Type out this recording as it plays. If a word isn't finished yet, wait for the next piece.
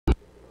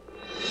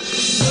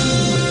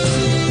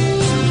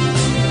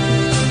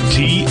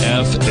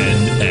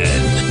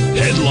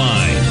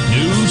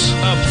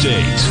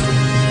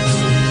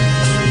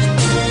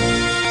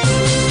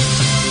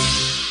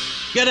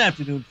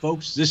afternoon,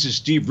 folks. This is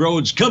Steve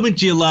Rhodes coming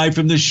to you live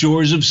from the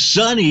shores of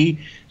sunny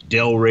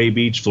Delray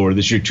Beach, Florida.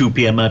 This is your 2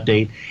 p.m.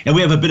 update. And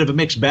we have a bit of a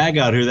mixed bag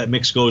out here. That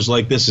mix goes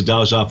like this. The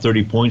Dow's off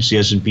 30 points. The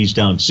S&P's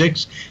down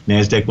 6.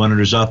 NASDAQ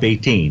 100's off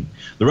 18.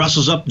 The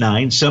Russell's up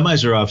 9.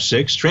 Semis are off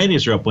 6.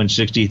 Trannies are up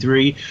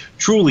 163.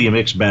 Truly a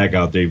mixed bag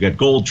out there. You've got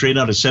gold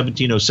trading out at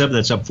 $17.07.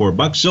 That's up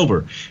 $4.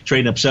 Silver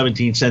trading up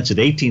 17 cents at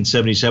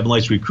 $18.77.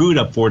 Light sweet crude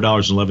up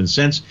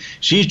 $4.11.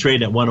 She's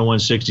trading at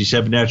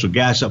 101.67. Natural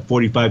gas up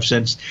 45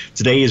 cents.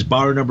 Today is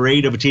bar number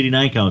 8 of a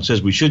TD9 count. It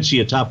says we should see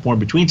a top form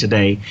between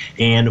today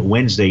and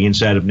Wednesday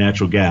inside of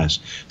natural gas.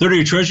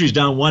 30-year Treasury's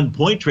down 1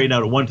 point, trading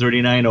out at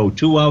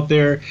 139.02 out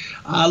there.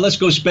 Let's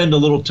go spend a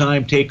little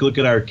time, take a look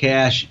at our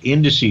cash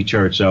indice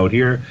charts out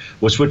here.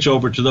 We'll switch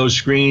over to those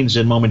screens,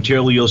 and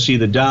momentarily you'll see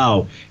the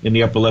Dow in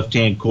the upper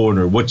left-hand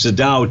corner. What's the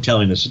Dow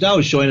telling us? The Dow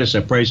is showing us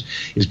that price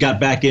has got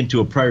back into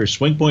a prior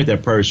swing point.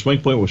 That prior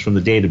swing point was from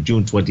the date of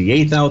June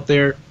 28th out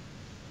there.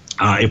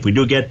 If we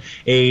do get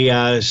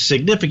a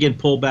significant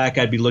pullback,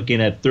 I'd be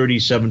looking at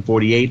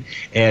 37.48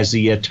 as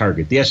the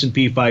target. The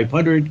S&P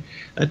 500,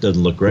 that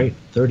doesn't look right.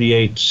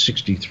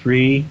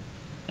 38.63.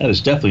 That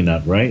is definitely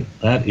not right.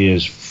 That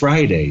is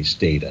Friday's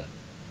data.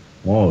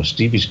 Oh,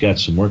 Stevie's got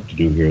some work to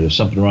do here. There's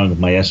something wrong with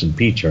my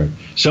S&P chart.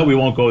 So we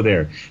won't go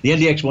there. The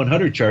NDX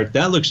 100 chart,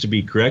 that looks to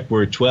be correct.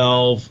 We're at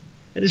 12.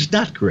 It is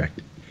not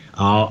correct.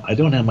 I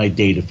don't have my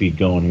data feed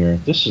going here.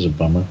 This is a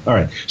bummer. All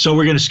right, so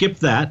we're going to skip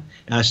that.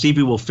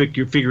 Stevie will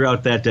figure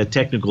out that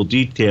technical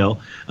detail,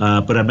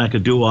 but I'm not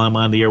going to do it while I'm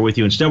on the air with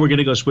you. Instead, we're going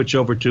to go switch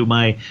over to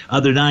my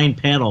other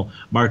 9-panel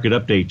market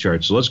update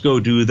chart. So let's go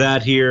do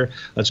that here.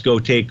 Let's go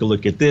take a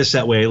look at this.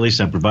 That way, at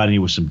least I'm providing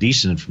you with some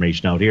decent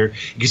information out here.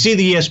 You can see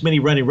the ES Mini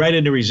running right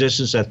into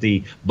resistance at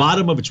the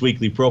bottom of its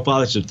weekly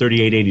profile. It's at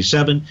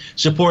 38.87.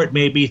 Support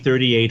may be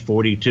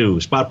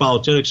 38.42. Spot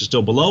Politics is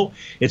still below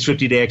its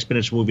 50-day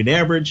exponential moving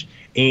average,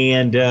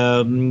 and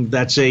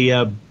that's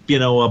a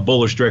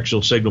bullish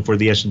directional signal for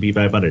the S&P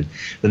 500.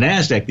 The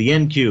NASDAQ, the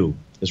NQ,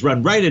 has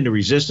run right into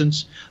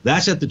resistance.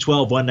 That's at the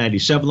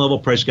 12,197 level.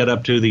 Price got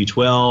up to the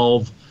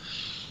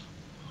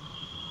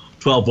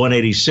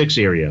 12,186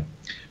 area.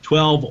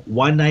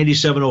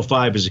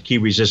 12,197.05 is a key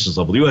resistance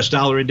level. The U.S.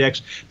 dollar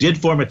index did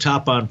form a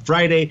top on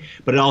Friday,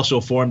 but it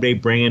also formed a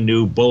brand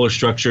new bullish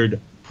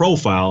structured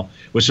profile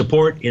with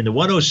support in the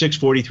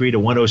 106.43 to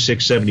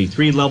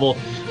 106.73 level.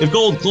 If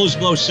gold closed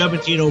below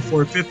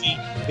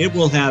 17.0450, it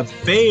will have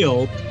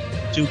failed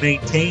to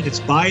maintain its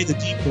buy the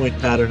D point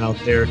pattern out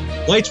there.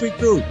 Light sweet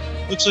crude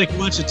looks like it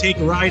wants to take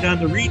a ride on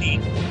the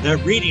reading.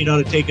 That reading ought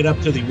to take it up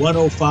to the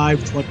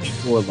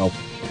 105.24 level.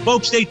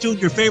 Folks, stay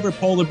tuned. Your favorite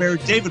polar bear,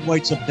 David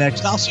White's up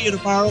next. I'll see you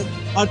tomorrow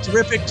on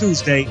Terrific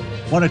Tuesday,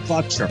 1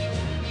 o'clock sharp.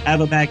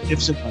 Have a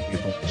magnificent Monday,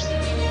 folks.